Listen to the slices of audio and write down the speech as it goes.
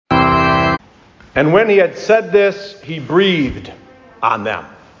And when he had said this, he breathed on them.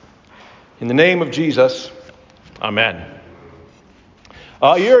 In the name of Jesus, amen.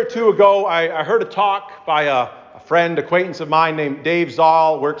 A year or two ago, I heard a talk by a friend, acquaintance of mine named Dave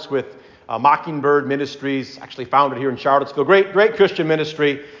Zoll, works with Mockingbird Ministries, actually founded here in Charlottesville. Great Christian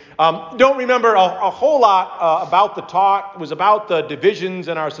ministry. Don't remember a whole lot about the talk. It was about the divisions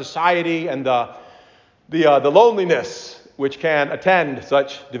in our society and the loneliness which can attend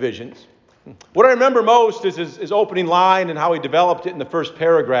such divisions. What I remember most is his opening line and how he developed it in the first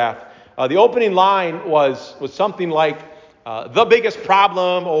paragraph. The opening line was something like, the biggest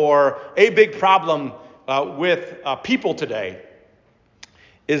problem or a big problem with people today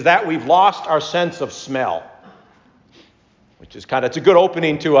is that we've lost our sense of smell. Which is it's a good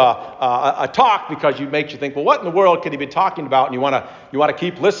opening to a talk, because it makes you think, well, what in the world could he be talking about? And you want to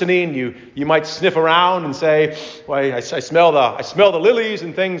keep listening. You might sniff around and say, well, I smell the lilies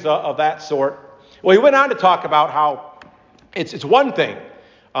and things of that sort. Well, he went on to talk about how it's one thing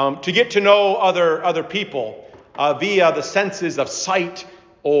to get to know other people via the senses of sight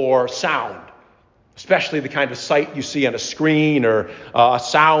or sound. Especially the kind of sight you see on a screen, or a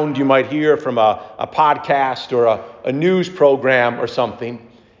sound you might hear from a podcast or a news program or something. And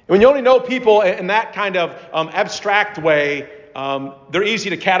when you only know people in that kind of abstract way, they're easy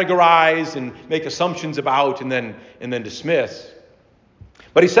to categorize and make assumptions about and then dismiss.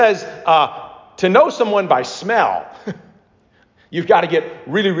 But he says, to know someone by smell, you've got to get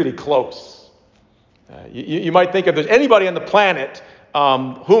really, really close. You might think if there's anybody on the planet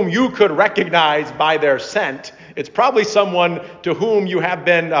whom you could recognize by their scent, it's probably someone to whom you have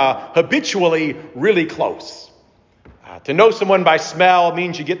been habitually really close. To know someone by smell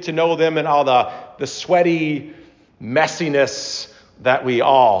means you get to know them in all the sweaty messiness that we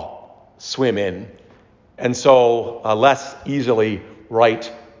all swim in, and so less easily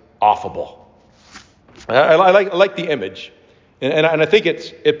write-offable. I like the image. And I think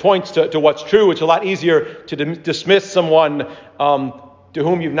it points to what's true. It's a lot easier to dismiss someone to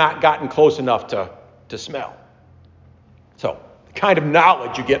whom you've not gotten close enough to smell. So, the kind of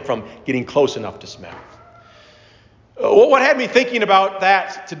knowledge you get from getting close enough to smell. What had me thinking about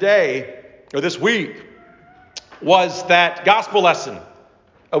that today, or this week, was that gospel lesson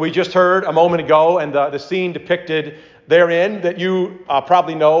we just heard a moment ago, and the scene depicted therein that you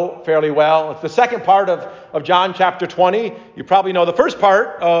probably know fairly well. It's the second part of John chapter 20. You probably know the first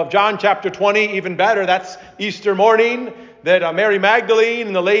part of John chapter 20 even better. That's Easter morning, that Mary Magdalene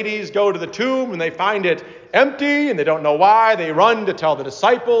and the ladies go to the tomb and they find it empty and they don't know why. They run to tell the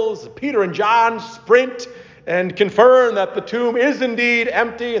disciples. Peter and John sprint and confirm that the tomb is indeed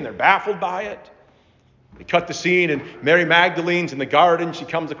empty, and they're baffled by it. We cut the scene, and Mary Magdalene's in the garden. She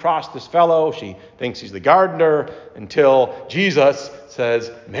comes across this fellow. She thinks he's the gardener until Jesus says,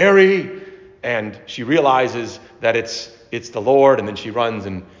 "Mary," and she realizes that it's the Lord, and then she runs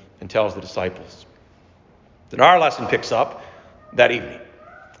and tells the disciples. Then our lesson picks up that evening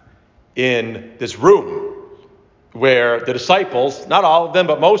in this room where the disciples, not all of them,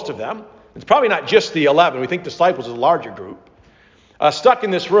 but most of them, it's probably not just the 11. We think disciples is a larger group, stuck in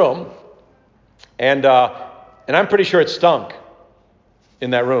this room. And I'm pretty sure it stunk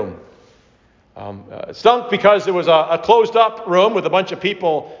in that room. It stunk because it was a closed-up room with a bunch of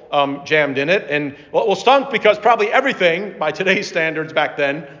people jammed in it. And well, stunk because probably everything, by today's standards back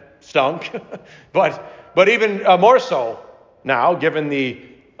then, stunk. but even more so now, given the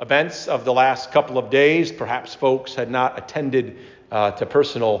events of the last couple of days, perhaps folks had not attended to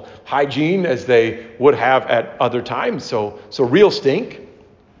personal hygiene as they would have at other times. So real stink.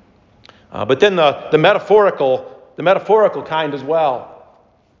 But then the metaphorical kind as well.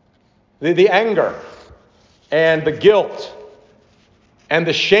 The anger and the guilt and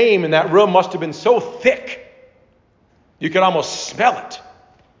the shame in that room must have been so thick you could almost smell it.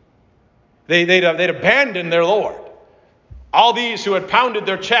 They'd abandoned their Lord. All these who had pounded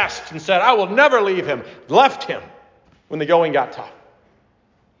their chests and said, "I will never leave him," left him when the going got tough.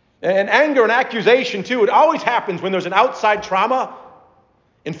 And anger and accusation too, it always happens when there's an outside trauma.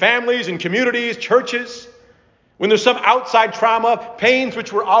 In families, in communities, churches, when there's some outside trauma, pains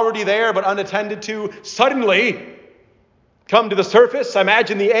which were already there but unattended to, suddenly come to the surface. I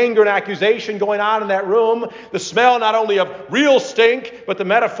imagine the anger and accusation going on in that room, the smell not only of real stink, but the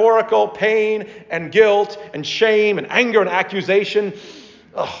metaphorical pain and guilt and shame and anger and accusation.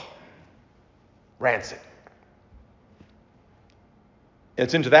 Rancid. And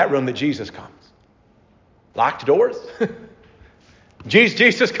it's into that room that Jesus comes. Locked doors?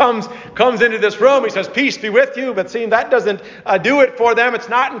 Jesus comes into this room. He says, peace be with you. But seeing that doesn't do it for them. It's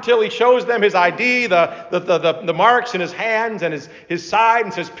not until he shows them his ID, the marks in his hands and his side,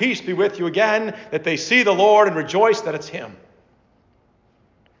 and says, peace be with you again, that they see the Lord and rejoice that it's him. And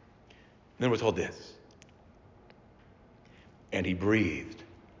then we're told this. And he breathed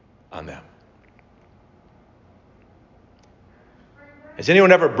on them. Has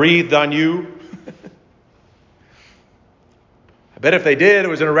anyone ever breathed on you? I bet if they did, it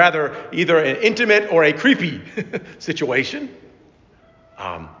was in a rather either an intimate or a creepy situation.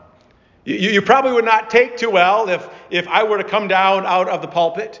 You probably would not take too well if I were to come down out of the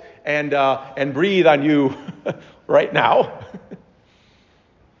pulpit and breathe on you right now.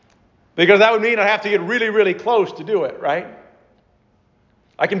 Because that would mean I'd have to get really, really close to do it, right?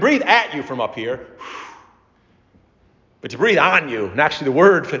 I can breathe at you from up here. But to breathe on you, and actually the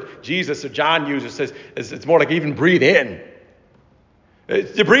word that Jesus or John uses says it's more like even breathe in.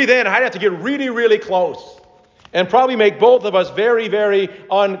 To breathe in, I'd have to get really, really close and probably make both of us very, very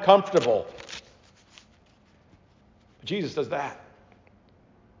uncomfortable. But Jesus does that.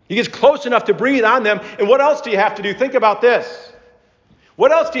 He gets close enough to breathe on them. And what else do you have to do? Think about this.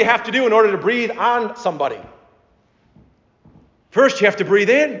 What else do you have to do in order to breathe on somebody? First, you have to breathe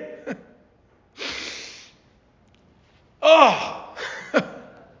in. Oh!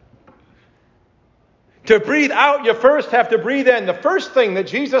 To breathe out, you first have to breathe in. The first thing that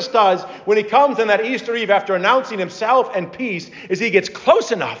Jesus does when he comes on that Easter Eve after announcing himself and peace is he gets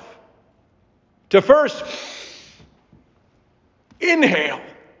close enough to first inhale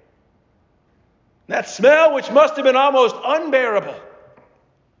that smell, which must have been almost unbearable,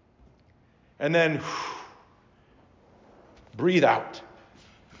 and then breathe out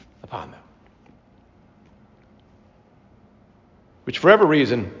upon them. Which, for whatever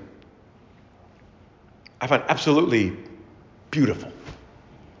reason, I find absolutely beautiful.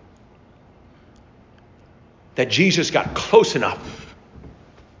 That Jesus got close enough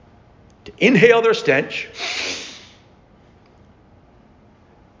to inhale their stench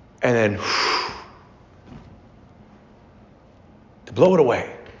and then to blow it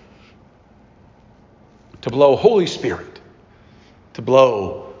away. To blow Holy Spirit. To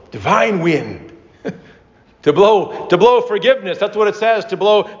blow divine wind. To blow forgiveness. That's what it says. To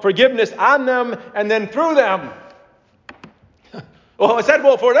blow forgiveness on them and then through them. Well, I said,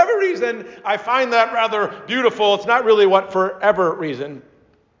 for whatever reason, I find that rather beautiful. It's not really what forever reason.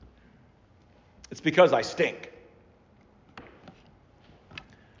 It's because I stink.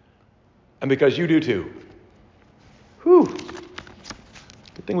 And because you do too. Whew.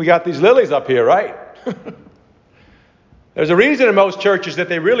 Good thing we got these lilies up here, right? There's a reason in most churches that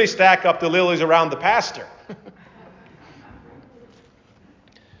they really stack up the lilies around the pastor.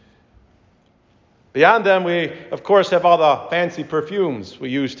 Beyond them, we, of course, have all the fancy perfumes we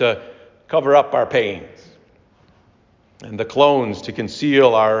use to cover up our pains, and the colognes to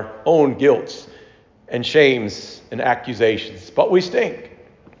conceal our own guilts and shames and accusations. But we stink.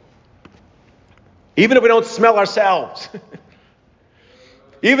 Even if we don't smell ourselves.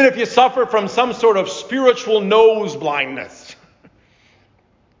 Even if you suffer from some sort of spiritual nose blindness.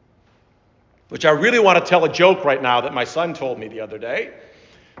 Which I really want to tell a joke right now that my son told me the other day.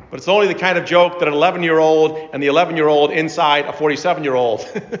 But it's only the kind of joke that an 11-year-old and the 11-year-old inside a 47-year-old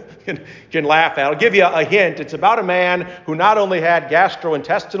can laugh at. I'll give you a hint. It's about a man who not only had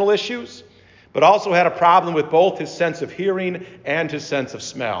gastrointestinal issues, but also had a problem with both his sense of hearing and his sense of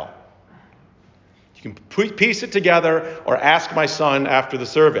smell. You can piece it together or ask my son after the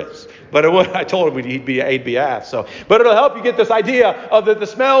service. But I told him he'd be asked. But it'll help you get this idea of the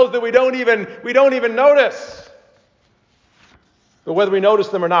smells that we don't even notice. But whether we notice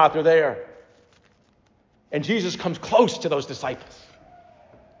them or not, they're there. And Jesus comes close to those disciples.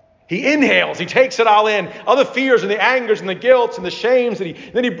 He inhales, he takes it all in. All the fears and the angers and the guilts and the shames, and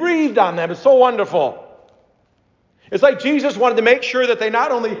then he breathed on them. It's so wonderful. It's like Jesus wanted to make sure that they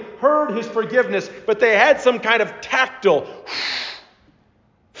not only heard his forgiveness, but they had some kind of tactile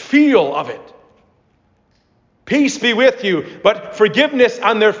feel of it. Peace be with you, but forgiveness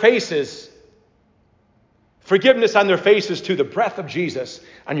on their faces. Forgiveness on their faces to the breath of Jesus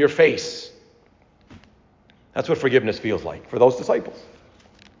on your face. That's what forgiveness feels like for those disciples.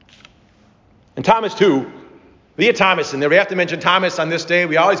 And Thomas too. We get Thomas in there. We have to mention Thomas on this day.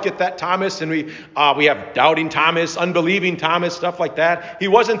 We always get that Thomas, and we have doubting Thomas, unbelieving Thomas, stuff like that. He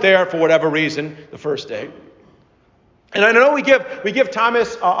wasn't there for whatever reason the first day. And I know we give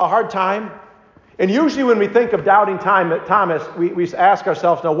Thomas a hard time. And usually when we think of doubting Thomas, we ask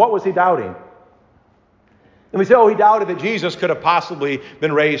ourselves, now what was he doubting? And we say, he doubted that Jesus could have possibly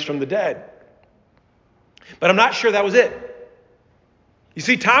been raised from the dead. But I'm not sure that was it. You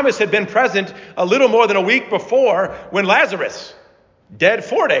see, Thomas had been present a little more than a week before when Lazarus, dead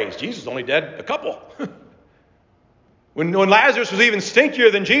 4 days. Jesus was only dead a couple. When Lazarus was even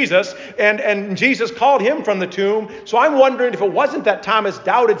stinkier than Jesus, and Jesus called him from the tomb. So I'm wondering if it wasn't that Thomas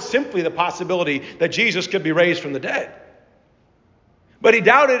doubted simply the possibility that Jesus could be raised from the dead. But he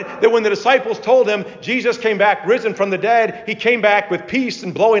doubted that when the disciples told him Jesus came back risen from the dead, he came back with peace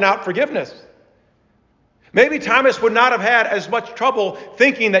and blowing out forgiveness. Maybe Thomas would not have had as much trouble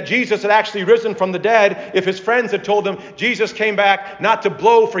thinking that Jesus had actually risen from the dead if his friends had told him Jesus came back not to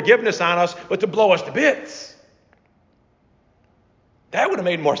blow forgiveness on us, but to blow us to bits. That would have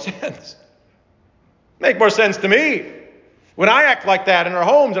made more sense. Make more sense to me. When I act like that in our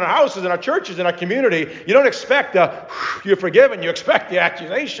homes, in our houses, in our churches, in our community, you don't expect you're forgiven. You expect the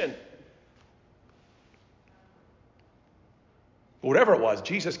accusation. But whatever it was,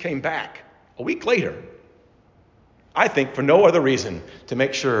 Jesus came back a week later. I think for no other reason to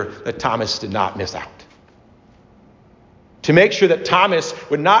make sure that Thomas did not miss out. To make sure that Thomas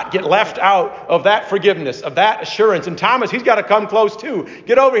would not get left out of that forgiveness, of that assurance. And Thomas, he's got to come close too.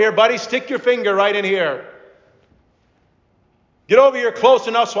 Get over here, buddy. Stick your finger right in here. Get over here close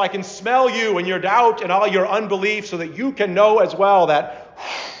enough so I can smell you and your doubt and all your unbelief so that you can know as well that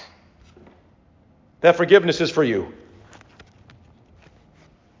forgiveness is for you.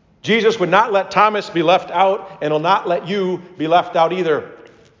 Jesus would not let Thomas be left out, and will not let you be left out either.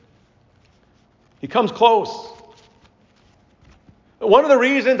 He comes close. One of the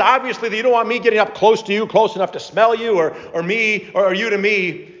reasons, obviously, that you don't want me getting up close to you, close enough to smell you, or me, or you to me,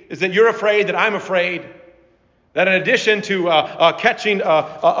 is that you're afraid that I'm afraid. That in addition to catching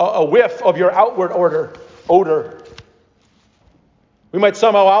a whiff of your outward odor, we might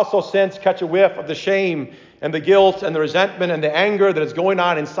somehow also catch a whiff of the shame and the guilt and the resentment and the anger that is going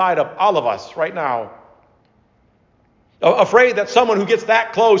on inside of all of us right now. Afraid that someone who gets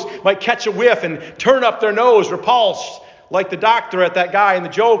that close might catch a whiff and turn up their nose, repulsed, like the doctor at that guy in the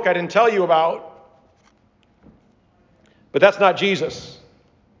joke I didn't tell you about. But that's not Jesus.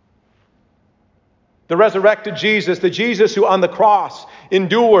 The resurrected Jesus, the Jesus who on the cross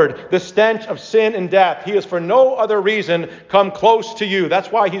endured the stench of sin and death. He has for no other reason come close to you.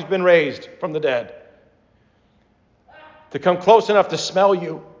 That's why he's been raised from the dead. To come close enough to smell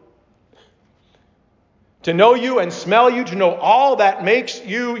you. To know you and smell you, to know all that makes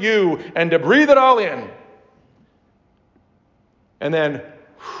you you, and to breathe it all in. And then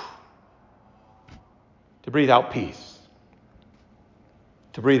to breathe out peace.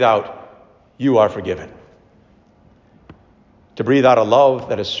 To breathe out, you are forgiven. To breathe out a love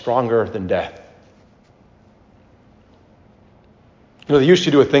that is stronger than death. You know, they used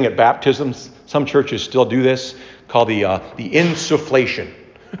to do a thing at baptisms. Some churches still do this, called the insufflation.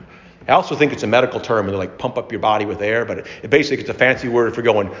 I also think it's a medical term, and they like pump up your body with air, but basically it's a fancy word for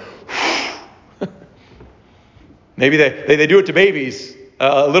going. Maybe they do it to babies,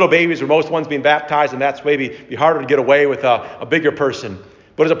 little babies, or most ones being baptized, and that's maybe be harder to get away with a bigger person.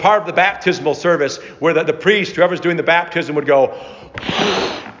 But as a part of the baptismal service, where the priest, whoever's doing the baptism, would go.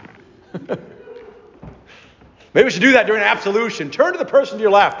 Maybe we should do that during absolution. Turn to the person to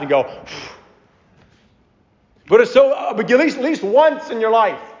your left and go. But it's so, at least once in your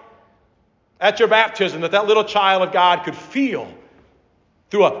life, at your baptism, that little child of God could feel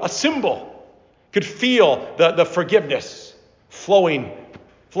through a symbol. Could feel the forgiveness flowing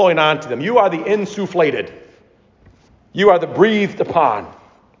onto them. You are the insufflated. You are the breathed upon.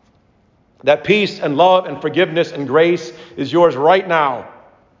 That peace and love and forgiveness and grace is yours right now.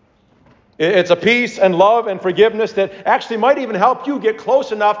 It's a peace and love and forgiveness that actually might even help you get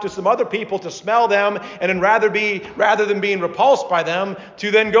close enough to some other people to smell them, and then rather than being repulsed by them, to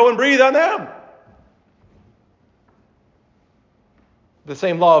then go and breathe on them. The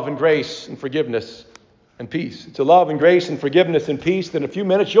same love and grace and forgiveness and peace. It's a love and grace and forgiveness and peace that in a few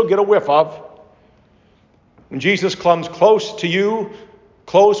minutes you'll get a whiff of. When Jesus comes close to you,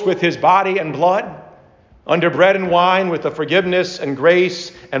 close with his body and blood, under bread and wine, with the forgiveness and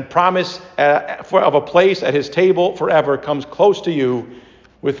grace and promise of a place at his table forever, comes close to you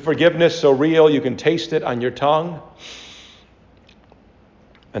with forgiveness so real you can taste it on your tongue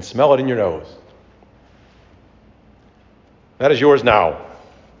and smell it in your nose. That is yours now.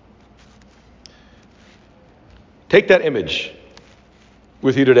 Take that image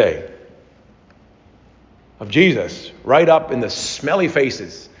with you today of Jesus right up in the smelly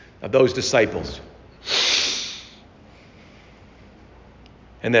faces of those disciples.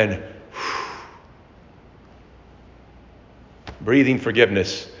 And then breathing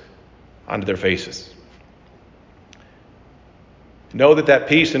forgiveness onto their faces. Know that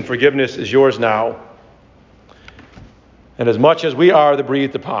peace and forgiveness is yours now. And as much as we are the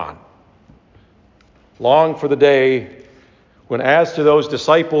breathed upon, long for the day when, as to those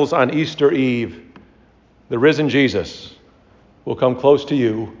disciples on Easter Eve, the risen Jesus will come close to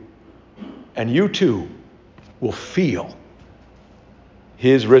you, and you too will feel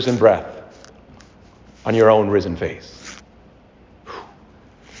his risen breath on your own risen face.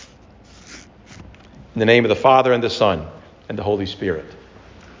 In the name of the Father, and the Son, and the Holy Spirit.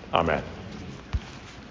 Amen.